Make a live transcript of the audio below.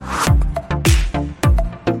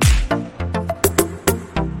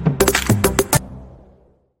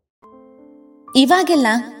ಇವಾಗೆಲ್ಲ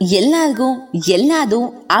ಎಲ್ಲರಿಗೂ ಎಲ್ಲಾದು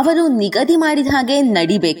ಅವರು ನಿಗದಿ ಮಾಡಿದ ಹಾಗೆ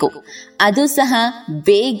ನಡಿಬೇಕು, ಅದು ಸಹ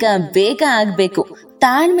ಬೇಗ ಬೇಗ ಆಗ್ಬೇಕು.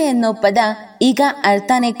 ತಾಳ್ಮೆ ಅನ್ನೋ ಪದ ಈಗ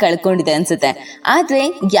ಅರ್ಥನೇ ಕಳ್ಕೊಂಡಿದೆ ಅನ್ಸುತ್ತೆ. ಆದ್ರೆ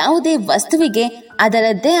ಯಾವುದೇ ವಸ್ತುವಿಗೆ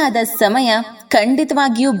ಅದರದ್ದೇ ಆದ ಸಮಯ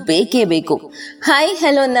ಖಂಡಿತವಾಗಿಯೂ ಬೇಕೇ ಬೇಕು. ಹಾಯ್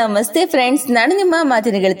ಹಲೋ ನಮಸ್ತೆ ಫ್ರೆಂಡ್ಸ್, ನಾನು ನಿಮ್ಮ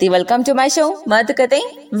ಮಾತಿನ ಗೆಳತಿ. ವೆಲ್ಕಮ್ ಟು ಮೈ ಶೋ ಮಾತುಕತೆ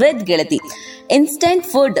ವಿತ್ ಗೆಳತಿ. Instant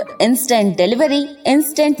food, instant delivery,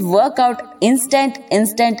 instant workout, instant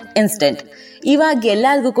instant instant. ಇವಾಗ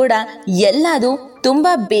ಎಲ್ಲರಿಗೂ ಕೂಡ ಎಲ್ಲದು ತುಂಬಾ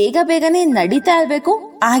ಬೇಗ ಬೇಗನೆ ನಡೀತಾ ಇರಬೇಕು,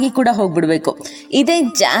 ಆಗಿ ಕೂಡ ಹೋಗ್ಬಿಡ್ಬೇಕು, ಇದೇ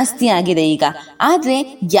ಜಾಸ್ತಿ ಆಗಿದೆ ಈಗ. ಆದ್ರೆ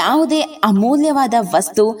ಯಾವುದೇ ಅಮೂಲ್ಯವಾದ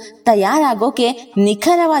ವಸ್ತು ತಯಾರಾಗೋಕೆ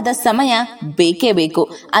ನಿಖರವಾದ ಸಮಯ ಬೇಕೇ ಬೇಕು.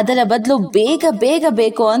 ಅದರ ಬದಲು ಬೇಗ ಬೇಗ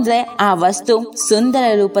ಬೇಕು ಅಂದ್ರೆ ಆ ವಸ್ತು ಸುಂದರ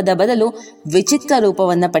ರೂಪದ ಬದಲು ವಿಚಿತ್ರ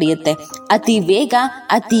ರೂಪವನ್ನ ಪಡೆಯುತ್ತೆ. ಅತಿ ವೇಗ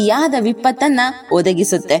ಅತಿಯಾದ ವಿಪತ್ತನ್ನ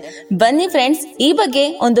ಒದಗಿಸುತ್ತೆ. ಬನ್ನಿ ಫ್ರೆಂಡ್ಸ್, ಈ ಬಗ್ಗೆ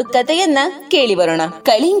ಒಂದು ಕಥೆಯನ್ನ ಕೇಳಿ ಬರೋಣ.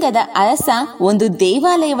 ಕಳಿಂಗದ ಅರಸ ಒಂದು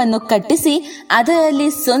ದೇವಾಲಯವನ್ನು ಕಟ್ಟಿಸಿ ಅದರಲ್ಲಿ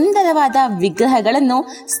ಸುಂದರವಾದ ವಿಗ್ರಹಗಳನ್ನು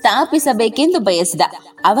ಸ್ಥಾಪಿಸಬೇಕೆಂದು ಬಯಸಿದ.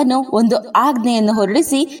 ಅವನು ಒಂದು ಆಜ್ಞೆಯನ್ನು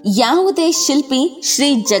ಹೊರಡಿಸಿ, ಯಾವುದೇ ಶಿಲ್ಪಿ ಶ್ರೀ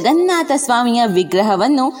ಜಗನ್ನಾಥ ಸ್ವಾಮಿಯ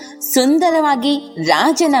ವಿಗ್ರಹವನ್ನು ಸುಂದರವಾಗಿ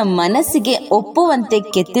ರಾಜನ ಮನಸ್ಸಿಗೆ ಒಪ್ಪುವಂತೆ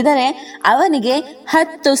ಕೆತ್ತಿದರೆ ಅವನಿಗೆ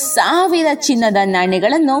 10,000 ಚಿನ್ನದ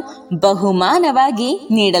ನಾಣ್ಯಗಳನ್ನು ಬಹುಮಾನವಾಗಿ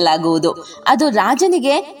ನೀಡಲಾಗುವುದು. ಅದು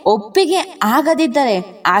ರಾಜನಿಗೆ ಒಪ್ಪಿಗೆ ಆಗದಿದ್ದರೆ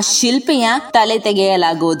ಆ ಶಿಲ್ಪಿಯ ತಲೆ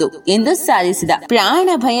ತೆಗೆಯಲಾಗುವುದು ಎಂದು ಸಾಧಿಸಿದ. ಪ್ರಾಣ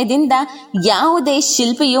ಭಯದಿಂದ ಯಾವುದೇ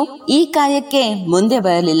ಶಿಲ್ಪಿಯು ಈ ಕಾರ್ಯಕ್ಕೆ ಮುಂದೆ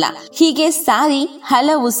ಬರಲಿಲ್ಲ. ಹೀಗೆ ಸಾರಿ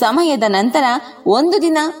ಹಲವು ಸಮಯದ ನಂತರ ಒಂದು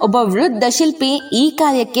ದಿನ ಒಬ್ಬ ವೃದ್ಧ ಶಿಲ್ಪಿ ಈ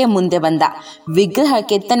ಕಾರ್ಯಕ್ಕೆ ಮುಂದೆ ಬಂದ. ವಿಗ್ರಹ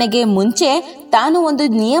ಕೆತ್ತನೆಗೆ ಮುಂಚೆ ತಾನು ಒಂದು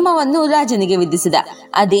ನಿಯಮವನ್ನು ರಾಜನಿಗೆ ವಿಧಿಸಿದ.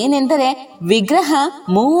 ಅದೇನೆಂದರೆ, ವಿಗ್ರಹ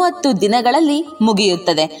 30 ದಿನಗಳಲ್ಲಿ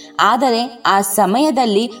ಮುಗಿಯುತ್ತದೆ. ಆದರೆ ಆ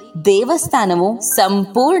ಸಮಯದಲ್ಲಿ ದೇವಸ್ಥಾನವು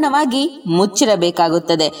ಸಂಪೂರ್ಣವಾಗಿ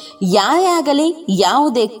ಮುಚ್ಚಿರಬೇಕಾಗುತ್ತದೆ. ಯಾರೇ ಆಗಲಿ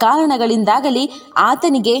ಯಾವುದೇ ಕಾರಣಗಳಿಂದಾಗಲಿ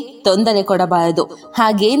ಆತನಿಗೆ ತೊಂದರೆ ಕೊಡಬಾರದು.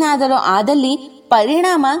 ಹಾಗೇನಾದರೂ ಆದಲ್ಲಿ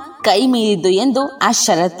ಪರಿಣಾಮ ಕೈ ಮೀರಿದ್ದು ಎಂದು ಆ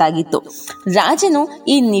ಷರತ್ತಾಗಿತ್ತು. ರಾಜನು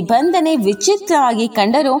ಈ ನಿಬಂಧನೆ ವಿಚಿತ್ರವಾಗಿ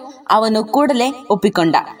ಕಂಡರೂ ಅವನು ಕೂಡಲೇ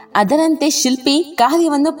ಒಪ್ಪಿಕೊಂಡ. ಅದರಂತೆ ಶಿಲ್ಪಿ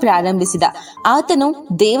ಕಾರ್ಯವನ್ನು ಪ್ರಾರಂಭಿಸಿದ. ಆತನು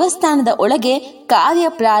ದೇವಸ್ಥಾನದ ಒಳಗೆ ಕಾರ್ಯ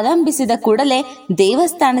ಪ್ರಾರಂಭಿಸಿದ ಕೂಡಲೇ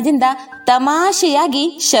ದೇವಸ್ಥಾನದಿಂದ ತಮಾಷೆಯಾಗಿ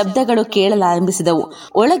ಶಬ್ದಗಳು ಕೇಳಲಾರಂಭಿಸಿದವು.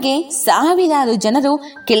 ಒಳಗೆ ಸಾವಿರಾರು ಜನರು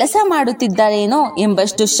ಕೆಲಸ ಮಾಡುತ್ತಿದ್ದಾರೇನೋ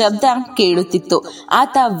ಎಂಬಷ್ಟು ಶಬ್ದ ಕೇಳುತ್ತಿತ್ತು.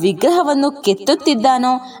 ಆತ ವಿಗ್ರಹವನ್ನು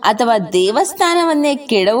ಕೆತ್ತುತ್ತಿದ್ದಾನೋ ಅಥವಾ ದೇವಸ್ಥಾನವನ್ನೇ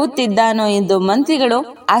ಕೆಡವುತ್ತಿದ್ದಾನೋ ಎಂದು ಮಂತ್ರಿಗಳು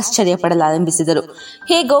ಆಶ್ಚರ್ಯ ಪಡಲಾರಂಭಿಸಿದರು.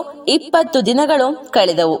 ಹೇಗೋ 20 ದಿನಗಳು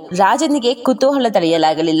ಕಳೆದವು. ರಾಜನಿಗೆ ಕುತೂಹಲ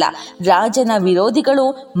ತಡೆಯಲಾಗಲಿಲ್ಲ. ರಾಜನ ವಿರೋಧಿಗಳು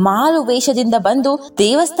ಮಾರು ವೇಷದಿಂದ ಬಂದು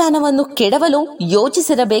ದೇವಸ್ಥಾನವನ್ನು ಕೆಡವಲು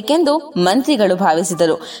ಯೋಚಿಸಿರಬೇಕೆಂದು ಮಂತ್ರಿಗಳು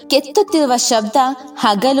ಭಾವಿಸಿದರು. ಕೆತ್ತುತ್ತಿರುವ ಶಬ್ದ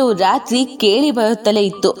ಹಗಲು ರಾತ್ರಿ ಕೇಳಿ ಬರುತ್ತಲೇ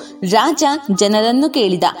ಇತ್ತು. ರಾಜ ಜನರನ್ನು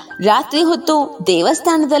ಕೇಳಿದ, ರಾತ್ರಿ ಹೊತ್ತು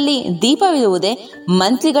ದೇವಸ್ಥಾನದಲ್ಲಿ ದೀಪವಿರುವುದೇ?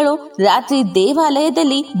 ಮಂತ್ರಿಗಳು, ರಾತ್ರಿ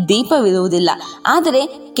ದೇವಾಲಯದಲ್ಲಿ ದೀಪವಿರುವುದಿಲ್ಲ, ಆದರೆ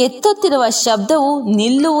ಕೆತ್ತುತ್ತಿರುವ ಶಬ್ದವು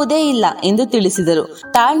ನಿಲ್ಲುವುದೇ ಇಲ್ಲ ಎಂದು ತಿಳಿಸಿದರು.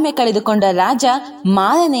 ತಾಳ್ಮೆ ಕಳೆದುಕೊಂಡ ರಾಜ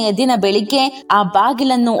ಮಾರನೆಯ ದಿನ ಬೆಳಿಗ್ಗೆ ಆ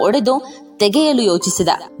ಬಾಗಿಲನ್ನು ಒಡೆದು ತೆಗೆಯಲು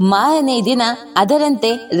ಯೋಚಿಸಿದ. ಮಾರನೇ ದಿನ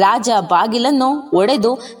ಅದರಂತೆ ರಾಜ ಬಾಗಿಲನ್ನು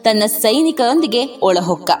ಒಡೆದು ತನ್ನ ಸೈನಿಕರೊಂದಿಗೆ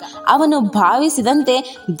ಒಳಹೊಕ್ಕ. ಅವನು ಭಾವಿಸಿದಂತೆ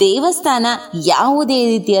ದೇವಸ್ಥಾನ ಯಾವುದೇ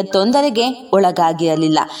ರೀತಿಯ ತೊಂದರೆಗೆ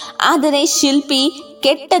ಒಳಗಾಗಿರಲಿಲ್ಲ. ಆದರೆ ಶಿಲ್ಪಿ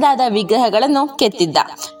ಕೆಟ್ಟದಾದ ವಿಗ್ರಹಗಳನ್ನು ಕೆತ್ತಿದ್ದ.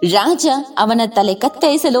 ರಾಜ ಅವನ ತಲೆ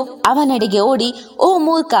ಕತ್ತರಿಸಲು ಅವನೆಡೆಗೆ ಓಡಿ, ಓ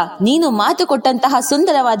ಮೂರ್ಖ, ನೀನು ಮಾತು ಕೊಟ್ಟಂತಹ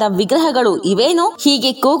ಸುಂದರವಾದ ವಿಗ್ರಹಗಳು ಇವೇನೋ?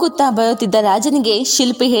 ಹೀಗೆ ಕೂಗುತ್ತಾ ಬರುತ್ತಿದ್ದ ರಾಜನಿಗೆ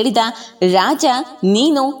ಶಿಲ್ಪಿ ಹೇಳಿದ, ರಾಜ,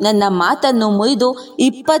 ನೀನು ನನ್ನ ಮಾತನ್ನು ಮುರಿದು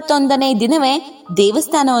 21ನೇ ದಿನವೇ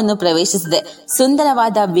ದೇವಸ್ಥಾನವನ್ನು ಪ್ರವೇಶಿಸಿದೆ.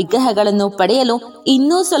 ಸುಂದರವಾದ ವಿಗ್ರಹಗಳನ್ನು ಪಡೆಯಲು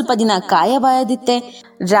ಇನ್ನೂ ಸ್ವಲ್ಪ ದಿನ ಕಾಯಬಾರದಿತ್ತೆ?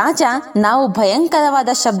 ರಾಜ, ನಾವು ಭಯಂಕರವಾದ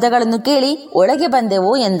ಶಬ್ದಗಳನ್ನು ಕೇಳಿ ಒಳಗೆ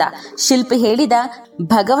ಬಂದೆವು ಎಂದ. ಶಿಲ್ಪಿ ಹೇಳಿದ,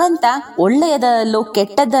 ಭಗವಂತ ಒಳ್ಳೆಯದರಲ್ಲೂ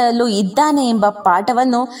ಕೆಟ್ಟದರಲ್ಲೂ ಇದ್ದಾನೆ ಎಂಬ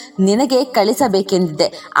ಪಾಠವನ್ನು ನಿನಗೆ ಕಲಿಸಬೇಕೆಂದಿದ್ದೆ.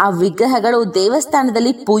 ಆ ವಿಗ್ರಹಗಳು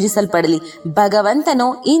ದೇವಸ್ಥಾನದಲ್ಲಿ ಪೂಜಿಸಲ್ಪಡಲಿ. ಭಗವಂತನು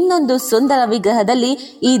ಇನ್ನೊಂದು ಸುಂದರ ವಿಗ್ರಹದಲ್ಲಿ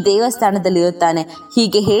ಈ ದೇವಸ್ಥಾನದಲ್ಲಿರುತ್ತಾನೆ.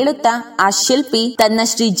 ಹೀಗೆ ಹೇಳುತ್ತಾ ಆ ಶಿಲ್ಪಿ ತನ್ನ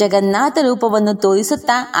ಶ್ರೀ ಜಗನ್ನಾಥ ರೂಪವನ್ನು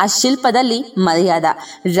ತೋರಿಸುತ್ತಾ ಆ ಶಿಲ್ಪದಲ್ಲಿ ಮರೆಯಾದ.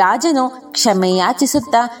 ರಾಜನು ಕ್ಷಮೆ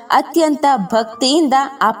ಯಾಚಿಸುತ್ತಾ ಅತ್ಯಂತ ಭಕ್ತಿಯಿಂದ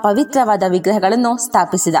ಆ ಪವಿತ್ರವಾದ ವಿಗ್ರಹಗಳನ್ನು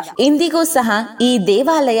ಸ್ಥಾಪಿಸಿದ. ಇಂದಿಗೂ ಸಹ ಈ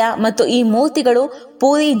ದೇವಾಲಯ ಮತ್ತು ಈ ಮೂರ್ತಿಗಳು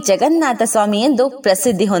ಪೂರಿ ಜಗನ್ನಾಥ ಸ್ವಾಮಿ ಎಂದು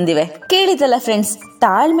ಪ್ರಸಿದ್ಧಿ ಹೊಂದಿವೆ. ಕೇಳಿದ್ರಲ್ಲ ಫ್ರೆಂಡ್ಸ್,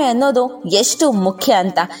 ತಾಳ್ಮೆ ಅನ್ನೋದು ಎಷ್ಟು ಮುಖ್ಯ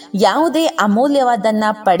ಅಂತ. ಯಾವುದೇ ಅಮೂಲ್ಯವಾದನ್ನ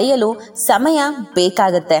ಪಡೆಯಲು ಸಮಯ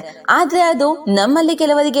ಬೇಕಾಗುತ್ತೆ, ಆದ್ರೆ ಅದು ನಮ್ಮಲ್ಲಿ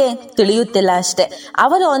ಕೆಲವರಿಗೆ ತಿಳಿಯುತ್ತಿಲ್ಲ ಅಷ್ಟೇ.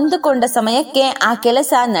 ಅವರು ಅಂದುಕೊಂಡ ಸಮಯಕ್ಕೆ ಆ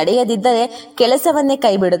ಕೆಲಸ ನಡೆಯದಿದ್ದರೆ ಕೆಲಸವನ್ನೇ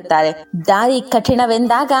ಕೈಬಿಡುತ್ತಾರೆ. ದಾರಿ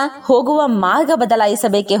ಕಠಿಣವೆಂದಾಗ ಹೋಗುವ ಮಾರ್ಗ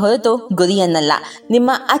ಬದಲಾಯಿಸಬೇಕೇ ಹೊರತು ಗುರಿಯನ್ನಲ್ಲ.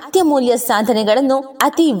 ನಿಮ್ಮ ಅತ್ಯಮೂಲ್ಯ ಸಾಧನೆಗಳನ್ನು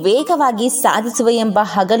ಅತಿ ವೇಗವಾಗಿ ಸಾಧಿಸುವ ಎಂಬ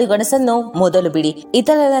ಹಗಲುಗನಸನ್ನು ಮೊದಲು ಬಿಡಿ.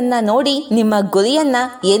 ಇತರರನ್ನ ನೋಡಿ ನಿಮ್ಮ ಗುರಿಯನ್ನ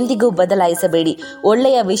ಎಂದಿಗೂ ಬದಲಾಯಿಸಬೇಡಿ.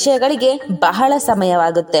 ಒಳ್ಳೆಯ ವಿಷಯಗಳಿಗೆ ಬಹಳ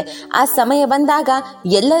ಸಮಯವಾಗುತ್ತೆ. ಆ ಸಮಯ ಬಂದಾಗ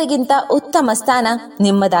ಎಲ್ಲರಿಗಿಂತ ಉತ್ತಮ ಸ್ಥಾನ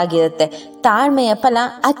ನಿಮ್ಮದಾಗಿರುತ್ತೆ. ತಾಳ್ಮೆಯ ಫಲ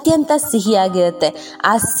ಅತ್ಯಂತ ಸಿಹಿಯಾಗಿರುತ್ತೆ.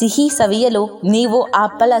 ಆ ಸಿಹಿ ಸವಿಯಲು ನೀವು ಆ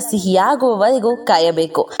ಫಲ ಸಿಹಿಯಾಗುವವರೆಗೂ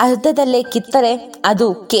ಕಾಯಬೇಕು. ಅರ್ಧದಲ್ಲೇ ಕಿತ್ತರೆ ಅದು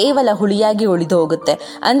ಕೇವಲ ಹುಳಿಯಾಗಿ ಉಳಿದು ಹೋಗುತ್ತೆ,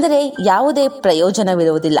 ಅಂದರೆ ಯಾವುದೇ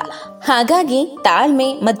ಪ್ರಯೋಜನವಿರುವುದಿಲ್ಲ. ಹಾಗಾಗಿ ತಾಳ್ಮೆ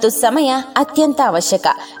ಮತ್ತು ಸಮಯ ಅತ್ಯಂತ ಅವಶ್ಯಕ.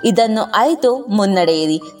 ಇದನ್ನು ಅರಿತು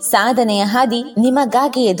ಮುನ್ನಡೆಯಿರಿ. ಸಾಧನೆಯ ಹಾದಿ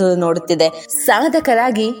ನಿಮಗಾಗಿ ಎದುರು ನೋಡುತ್ತಿದೆ.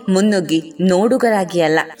 ಸಾಧಕರಾಗಿ ಮುನ್ನುಗ್ಗಿ, ನೋಡುಗರಾಗಿ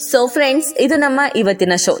ಅಲ್ಲ. ಸೊ ಫ್ರೆಂಡ್ಸ್, ಇದು ನಮ್ಮ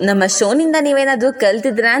ಇವತ್ತಿನ ಶೋ. ನಮ್ಮ ಶೋನಿಂದ ನೀವೇನಾದ್ರೂ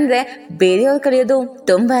ಕಲ್ತಿದ್ರ ಅಂದ್ರೆ ಬೇರೆಯವ್ರು ಕಲಿಯೋದು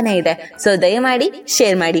ತುಂಬಾನೇ ಇದೆ. ಸೊ ದಯಮಾಡಿ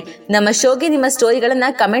ಶೇರ್ ಮಾಡಿ. ನಮ್ಮ ಶೋಗೆ ನಿಮ್ಮ ಸ್ಟೋರಿಗಳನ್ನ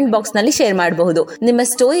ಕಮೆಂಟ್ ಬಾಕ್ಸ್ ನಲ್ಲಿ ಶೇರ್ ಮಾಡಬಹುದು. ನಿಮ್ಮ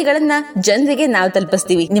ಸ್ಟೋರಿಗಳನ್ನ ಜನರಿಗೆ ನಾವು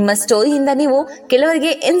ತಲುಪಿಸ್ತೀವಿ. ನಿಮ್ಮ ಸ್ಟೋರಿಯಿಂದ ನೀವು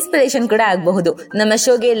ಕೆಲವರಿಗೆ ಇನ್ಸ್ಪಿರೇಷನ್ ಕೂಡ ಆಗಬಹುದು. ನಮ್ಮ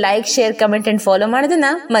ಶೋಗೆ like, share, comment and follow ಮಾಡೋದನ್ನ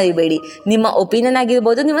ಮರಿಬೇಡಿ. ನಿಮ್ಮ ಒಪಿನಿಯನ್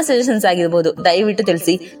ಆಗಿರ್ಬೋದು, ನಿಮ್ಮ ಸಜೆಷನ್ಸ್ ಆಗಿರ್ಬೋದು, ದಯವಿಟ್ಟು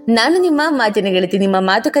ತಿಳಿಸಿ. ನಾನು ನಿಮ್ಮ ಮಾತಿನ ಗೆಳತಿ, ನಿಮ್ಮ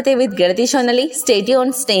ಮಾತುಕತೆ ವಿತ್ ಗೆಳತಿ ಶೋನಲ್ಲಿ. Stay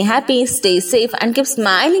tune, stay happy, stay safe and keep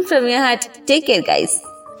smiling from your heart. Take care guys.